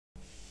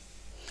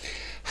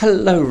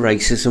Hello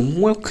racers,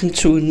 and welcome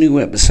to a new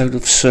episode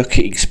of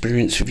Circuit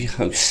Experience with your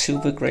host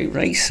Silver Grey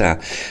Racer.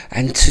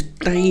 And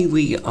today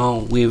we are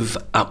with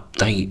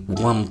update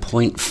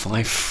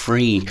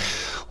 1.53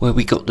 where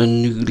we got the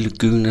new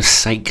Laguna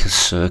Seca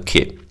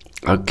circuit.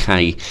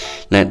 Okay,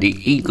 now the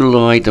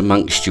eagle-eyed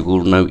amongst you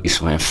will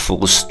notice I have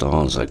 4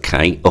 stars,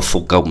 okay, or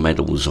 4 gold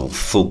medals or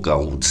 4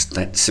 golds.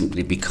 That's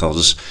simply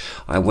because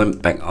I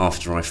went back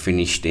after I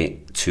finished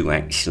it to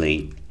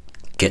actually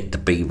get the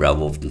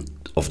B-roll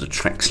of the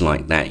tracks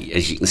like that.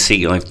 As you can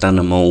see, I've done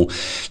them all.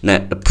 Now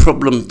the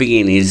problem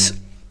being is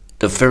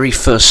the very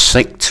first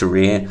sector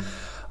here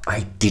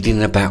I did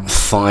in about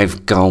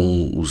 5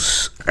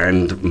 goals,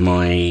 and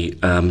my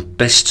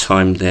best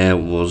time there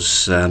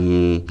was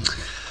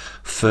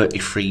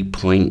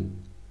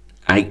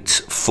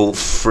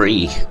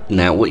 33.843.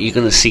 Now what you're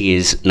going to see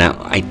is, now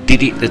I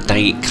did it the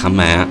day it come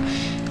out,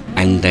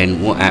 and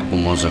then what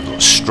happened was I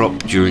got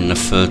stropped during the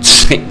 3rd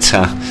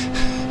sector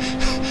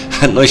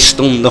and I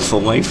stormed off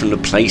away from the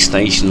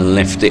PlayStation and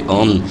left it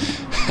on.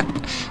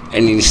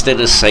 And instead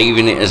of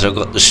saving it as I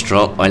got the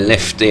strop, I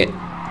left it,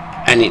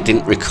 and it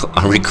didn't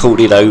I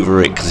recorded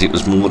over it because it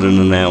was more than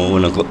an hour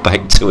when I got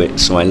back to it,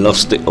 so I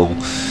lost it all.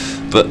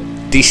 But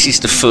this is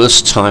the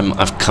first time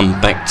I've come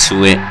back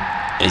to it,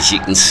 as you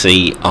can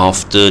see,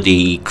 after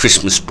the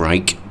Christmas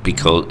break,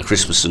 because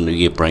Christmas and New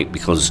Year break,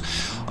 because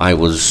I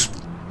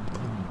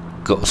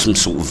got some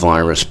sort of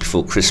virus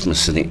before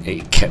Christmas, and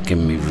it kept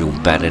giving me real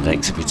bad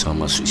headaches every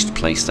time I switched the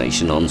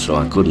PlayStation on, so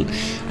I couldn't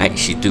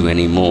actually do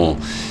any more.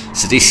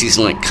 So this is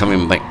like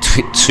coming back to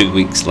it 2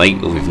 weeks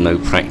later with no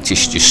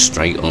practice, just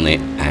straight on it,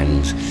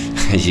 and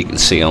as you can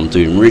see I'm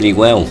doing really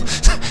well.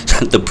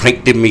 The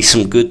break did me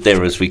some good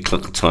there as we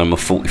clock a time of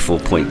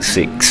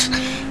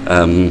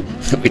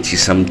 44.6, which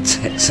is some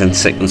 10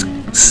 seconds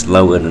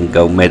slower than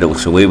gold medal.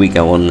 So here we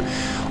go on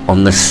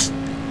this.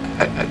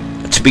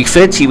 To be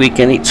fair to you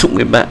again, it took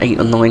me about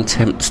 8 or 9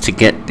 attempts to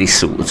get this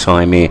sort of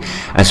time here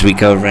as we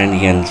go around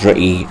the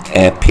Andretti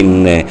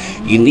hairpin there.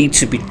 You need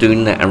to be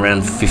doing that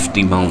around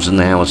 50 miles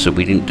an hour, so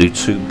we didn't do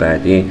too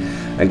bad here.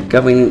 And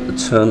going into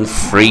turn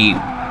 3,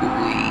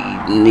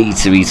 we need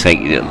to be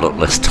taking a lot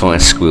less tyre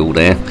squeal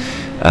there.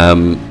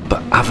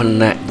 But other than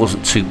that, it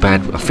wasn't too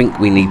bad. I think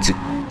we need to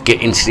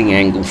get into the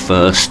angle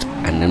first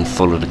and then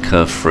follow the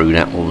curve through.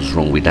 That was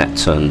wrong with that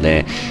turn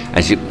there.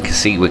 As you can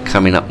see, we're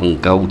coming up on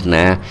gold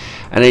now.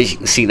 And as you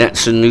can see,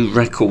 that's a new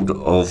record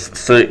of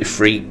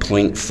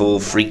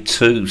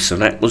 33.432. So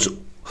that was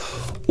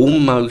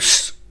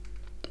almost,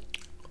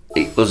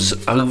 it was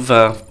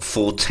over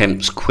 4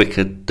 attempts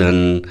quicker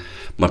than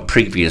my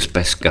previous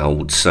best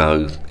gold.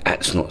 So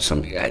that's not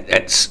something,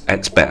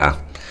 that's better.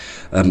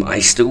 I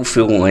still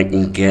feel I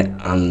can get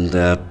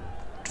under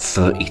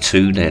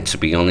 32 there, to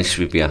be honest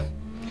with you.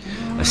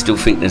 I still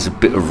think there's a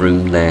bit of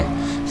room there.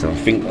 So I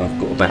think I've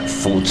got about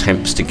 4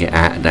 attempts to get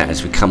out of that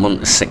as we come on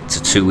to sector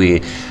 2 here.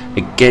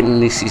 Again,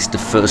 this is the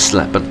first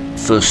lap, but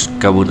first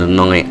go of the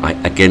night.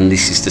 Again,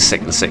 this is the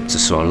 2nd sector,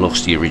 so I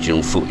lost the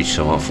original footage,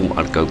 so I thought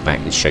I'd go back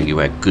and show you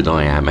how good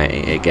I am at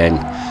it again.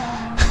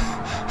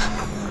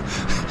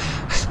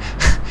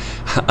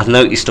 I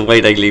noticed the way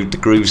they leave the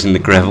grooves in the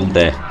gravel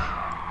there,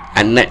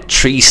 and that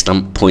tree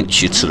stump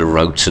points you to the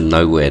road to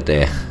nowhere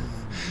there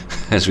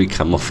as we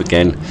come off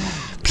again.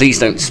 Please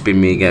don't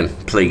spin me again,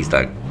 please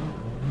don't.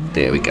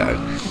 There we go.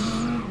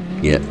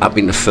 Yeah, up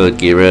in the 3rd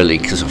gear early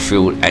because I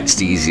feel that's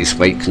the easiest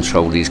way to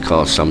control these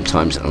cars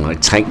sometimes, and I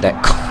take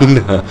that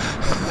corner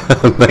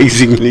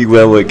amazingly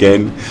well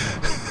again.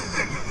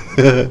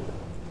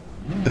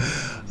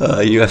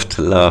 You have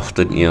to laugh,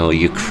 don't you? Or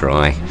you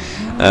cry.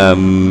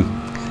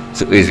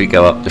 So as we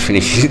go up the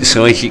finishing,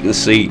 so as you can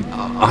see,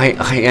 I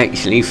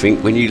actually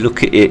think when you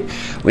look at it,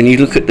 when you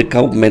look at the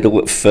gold medal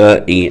at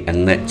 30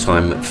 and that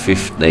time at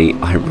 50,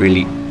 I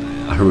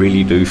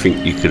really do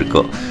think you could have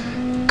got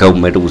gold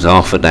medals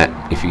after that.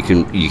 If you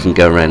can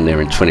go around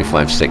there in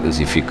 25 seconds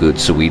if you're good.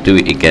 So we do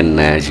it again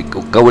now. As you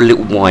go a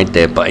little wide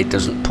there, but it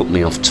doesn't put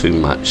me off too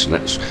much, and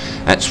that's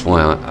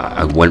why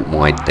I went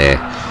wide there.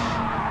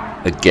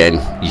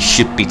 Again, you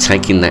should be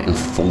taking that in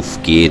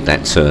 4th gear,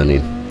 that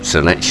turning. So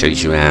that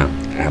shows you how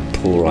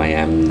poor I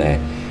am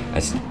there.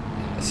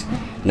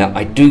 Now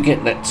I do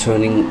get that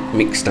turning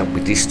mixed up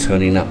with this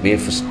turning up here.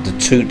 For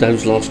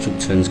those last 2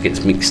 turns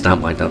gets mixed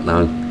up, I don't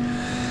know.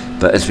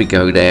 But as we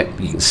go there,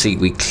 you can see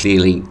we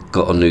clearly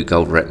got a new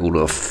gold record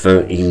of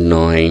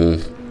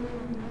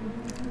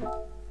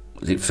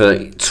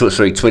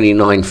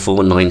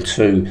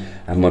 29.492,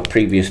 and my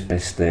previous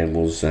best there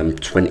was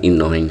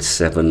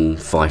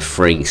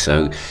 29.753.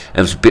 So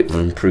there was a bit of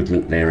an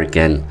improvement there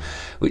again,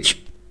 which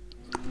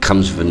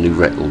comes with a new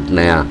record.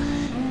 Now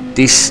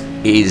this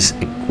is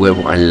where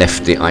I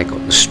left it. I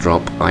got the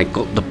strop, I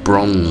got the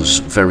bronze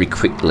very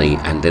quickly,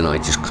 and then I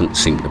just couldn't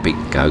seem to beat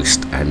the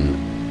ghost. And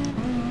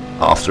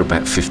after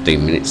about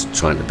 15 minutes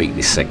trying to beat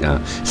this sector,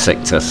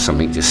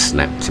 something just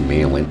snapped to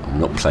me. I went, I'm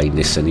not playing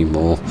this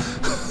anymore.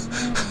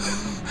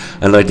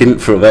 And I didn't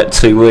for about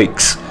 2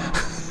 weeks.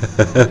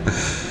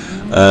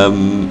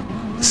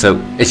 So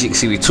as you can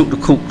see, we took the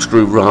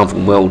corkscrew rather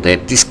well there.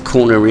 This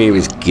corner here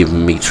is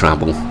giving me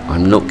trouble.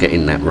 I'm not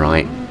getting that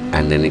right,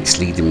 and then it's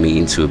leading me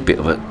into a bit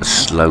of a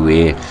slow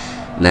here.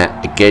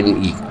 Now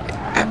again,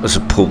 that was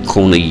a poor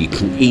corner. You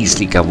can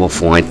easily go off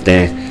wide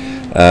there.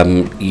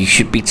 You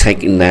should be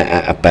taking that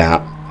at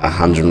about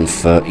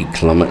 130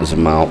 kilometers a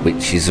mile,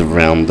 which is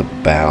around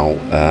about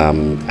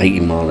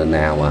 80 mile an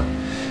hour.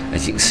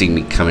 As you can see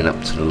me coming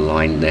up to the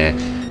line there.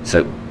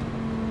 So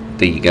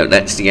there you go,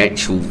 that's the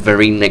actual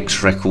very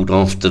next record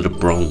after the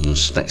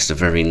bronze. That's the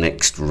very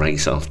next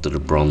race after the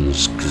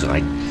bronze, because I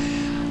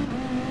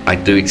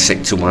do it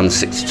sector 1,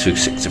 sector 2,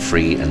 sector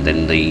 3, and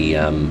then the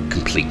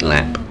complete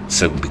lap.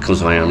 So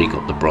because I only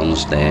got the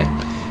bronze there,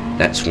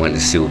 that's why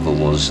the silver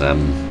was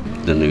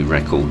the new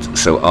record.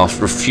 So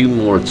after a few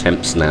more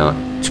attempts now,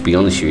 to be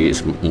honest with you,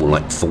 it's more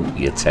like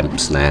 40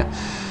 attempts now,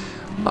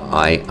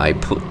 I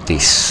put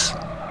this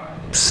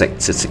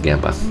sector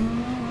together.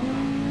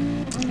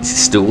 It's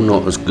still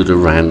not as good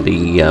around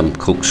the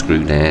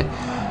corkscrew there.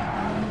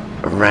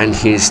 Around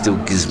here still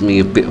gives me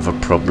a bit of a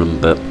problem,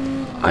 but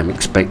I'm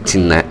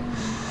expecting that.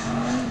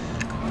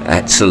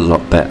 That's a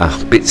lot better.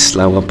 A bit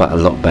slower, but a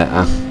lot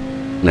better.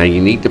 Now you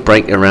need to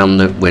brake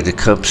around where the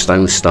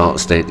curbstone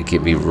starts there to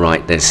get me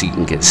right there, so you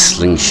can get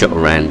slingshot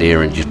around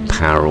here and just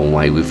power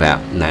away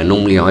without. Now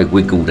normally I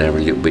wiggle there a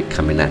little bit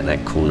coming out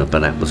that corner, but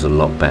that was a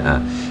lot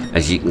better.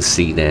 As you can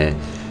see there,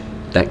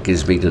 that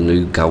gives me the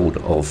new gold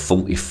of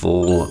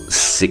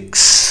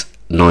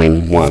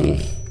 44,691.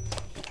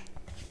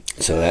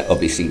 So that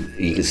obviously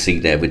you can see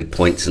there with the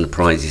points and the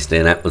prizes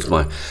there, that was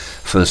my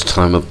first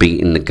time of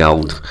beating the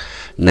gold.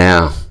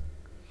 Now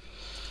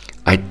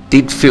I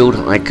did feel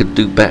that I could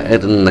do better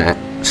than that,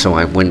 so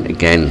I went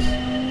again.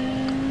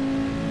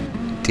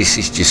 This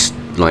is just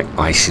like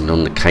icing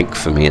on the cake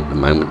for me at the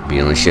moment, to be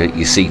honest.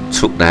 You see,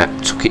 took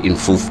it in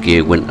 4th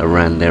gear, went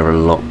around there a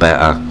lot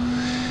better.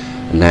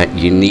 Now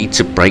you need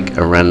to brake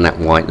around that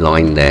white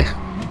line there,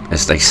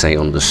 as they say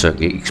on the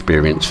circuit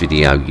experience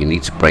video. You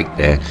need to brake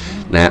there.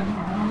 Now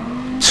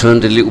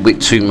turned a little bit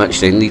too much,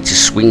 they need to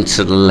swing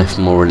to the left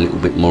more, a little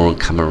bit more, and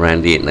come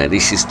around it. Now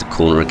this is the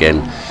corner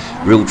again,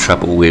 real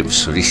trouble with,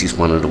 so this is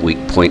one of the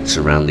weak points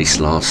around this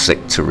last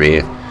sector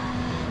here.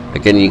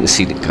 Again you can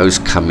see the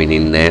ghost coming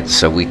in there,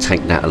 so we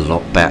take that a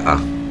lot better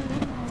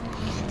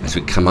as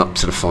we come up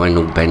to the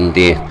final bend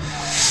here.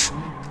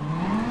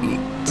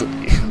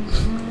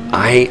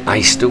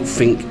 I still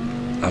think,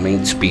 I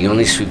mean, to be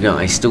honest with you,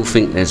 I still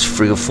think there's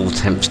 3 or 4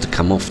 attempts to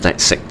come off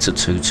that sector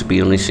 2, to be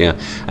honest. Yeah,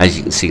 as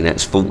you can see,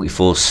 that's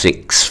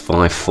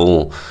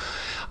 44,654.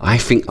 I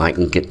think I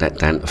can get that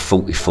down to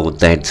 44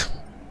 dead.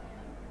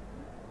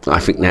 I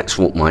think that's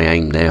what my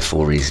aim there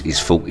for is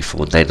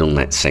 44 dead on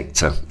that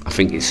sector. I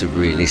think it's a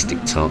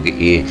realistic target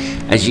here.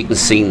 As you can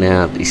see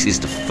now, this is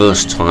the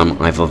first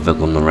time I've ever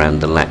gone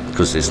around the lap,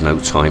 because there's no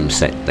time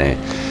set there.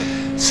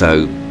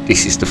 So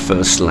this is the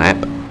first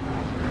lap.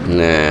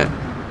 Nah.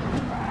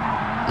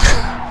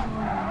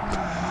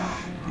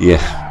 Yeah,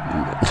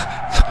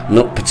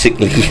 not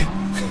particularly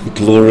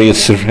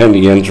glorious around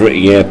the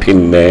Andretti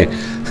hairpin there.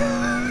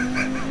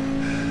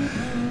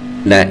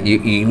 Now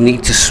you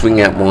need to swing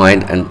out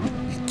wide, and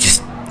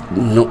just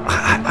not.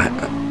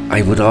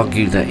 I would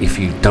argue that if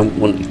you don't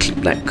want to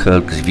clip that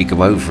curb, because if you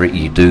go over it,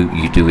 you do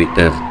it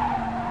the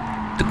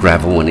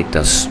gravel, and it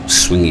does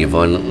swing you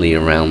violently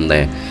around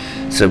there.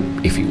 So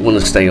if you want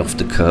to stay off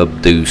the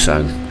curb, do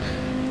so.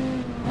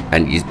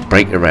 And you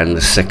brake around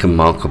the second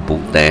marker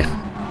bolt there,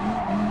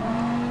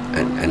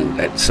 and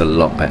that's a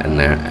lot better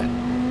now.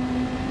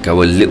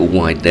 Go a little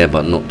wide there,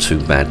 but not too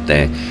bad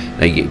there.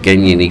 Now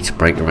again you need to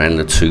brake around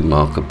the 2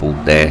 marker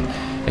bolt there.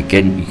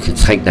 Again you can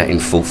take that in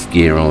 4th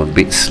gear. I'm a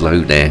bit slow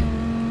there,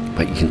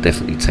 but you can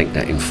definitely take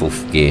that in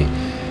 4th gear.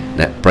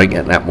 That brake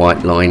at that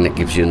white line, that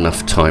gives you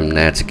enough time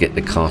now to get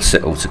the car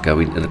settled to go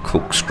into the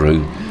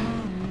corkscrew.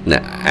 Now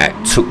I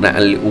took that a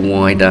little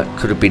wider,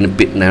 could have been a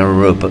bit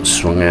narrower, but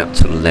swung out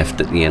to the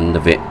left at the end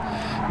of it.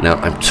 Now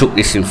I took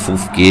this in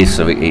 4th gear,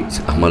 so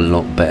I'm a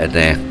lot better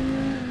there.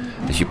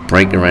 As you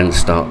brake around the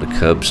start of the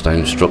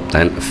curbstones, drop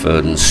down to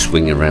 3rd and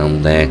swing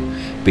around there.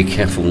 Be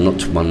careful not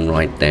to run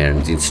right there,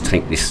 and just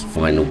take this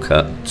final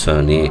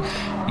turn here.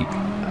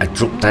 I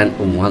dropped down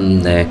to 1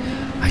 there.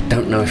 I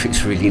don't know if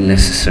it's really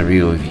necessary,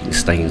 or if you can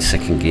stay in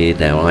 2nd gear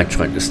there. I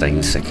tried to stay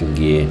in 2nd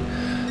gear.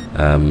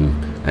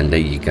 And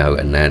there you go,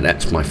 and now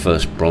that's my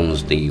first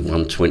bronze, the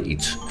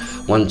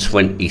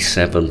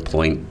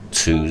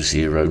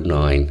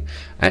 127.209.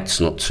 That's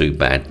not too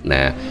bad.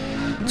 Now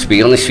to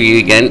be honest with you,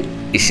 again,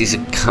 this is a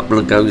couple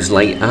of goes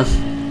later,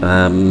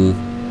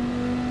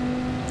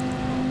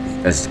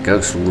 as the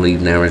ghost will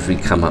leave now as we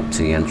come up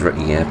to the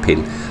Andretti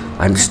hairpin.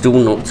 I'm still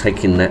not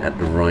taking that at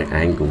the right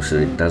angle, so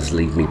it does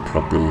leave me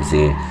problems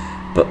here.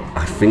 But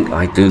I think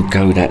I do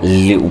go that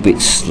little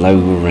bit slow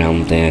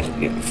around there.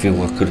 I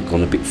feel I could have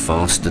gone a bit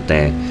faster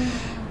there.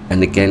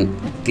 And again,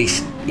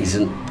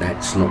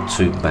 that's not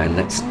too bad.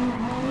 That's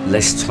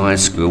less tyre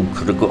squeal.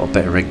 Could have got a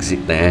better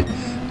exit there.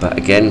 But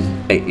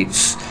again,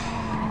 it's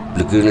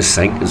Laguna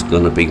Seca is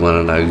going to be one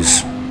of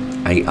those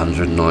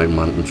 800,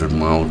 900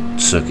 mile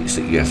circuits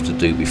that you have to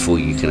do before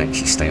you can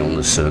actually stay on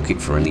the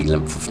circuit for any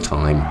length of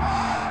time.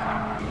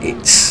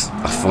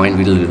 I find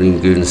with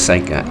Laguna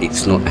Seca,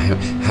 it's not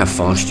how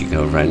fast you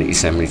go around it,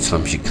 it's how many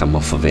times you come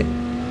off of it.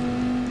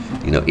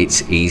 You know,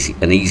 it's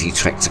an easy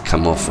track to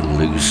come off and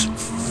lose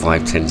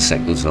 5-10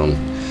 seconds on.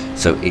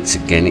 So it's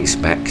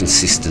about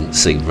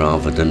consistency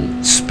rather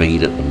than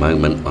speed at the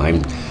moment.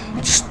 I'm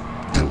just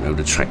don't know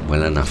the track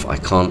well enough. I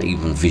can't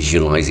even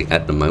visualize it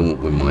at the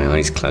moment with my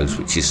eyes closed,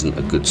 which isn't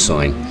a good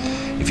sign.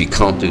 If you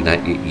can't do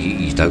that,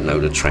 you don't know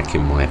the track,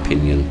 in my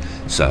opinion.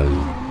 So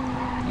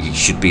you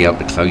should be able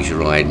to close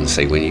your eye and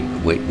say where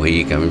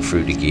you're going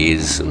through the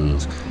gears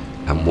and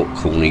what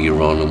corner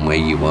you're on and where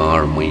you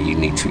are and where you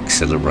need to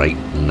accelerate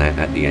and that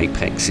at the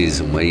apexes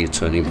and where your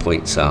turning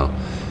points are.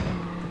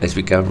 As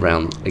we go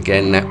around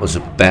again, that was a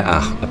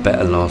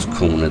better last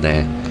corner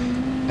there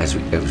as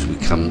we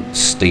come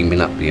steaming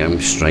up the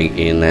home straight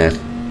in there.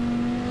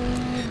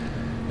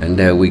 And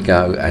there we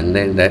go, and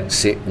then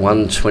that's it,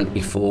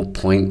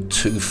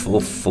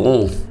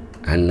 124.244,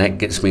 and that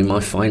gets me my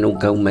final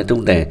gold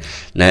medal there.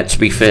 Now, to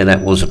be fair,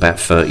 that was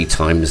about 30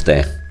 times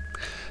there.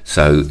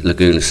 So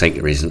Laguna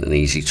Seca isn't an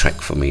easy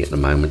track for me at the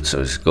moment, so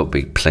there's got to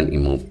be plenty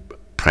more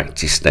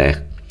practice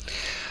there.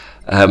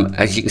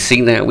 As you can see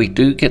now, we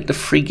do get the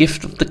free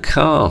gift of the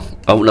car.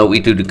 Oh no,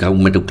 we do the gold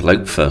medal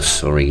gloat first.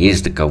 Sorry,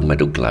 here's the gold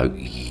medal gloat.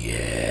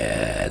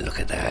 Yeah, look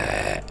at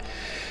that.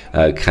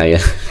 Okay,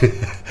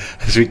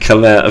 as we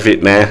come out of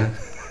it now.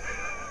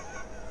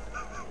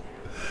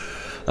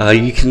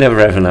 You can never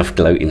have enough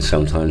gloating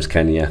sometimes,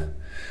 can you?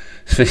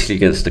 Especially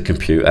against the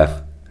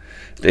computer.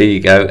 There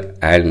you go,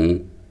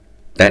 and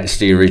that's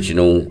the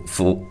original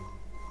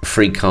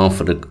free car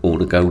for all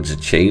the golds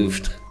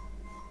achieved.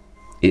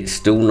 It's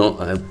still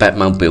not a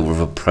Batmobile with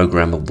a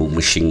programmable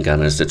machine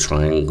gun as the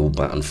triangle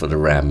button for the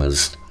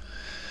rammers.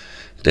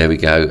 There we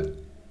go.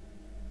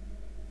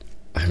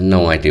 I have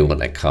no idea what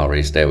that car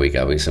is. There we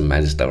go. It's a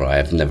Mazda. I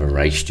have never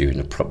raced you in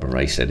a proper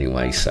race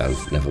anyway, so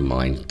never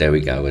mind. There we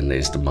go, and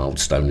there's the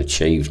milestone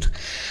achieved.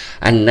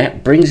 And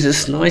that brings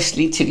us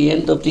nicely to the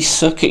end of this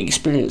circuit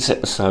experience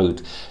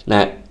episode.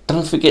 Now,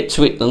 don't forget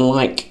to hit the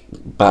like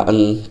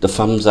button, the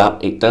thumbs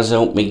up. It does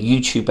help me.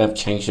 YouTube have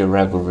changed their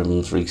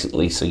algorithms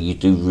recently, so you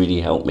do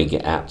really help me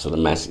get out to the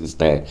masses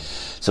there.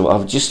 So I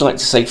would just like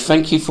to say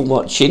thank you for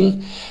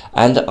watching,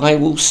 and I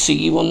will see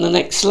you on the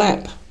next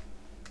lap.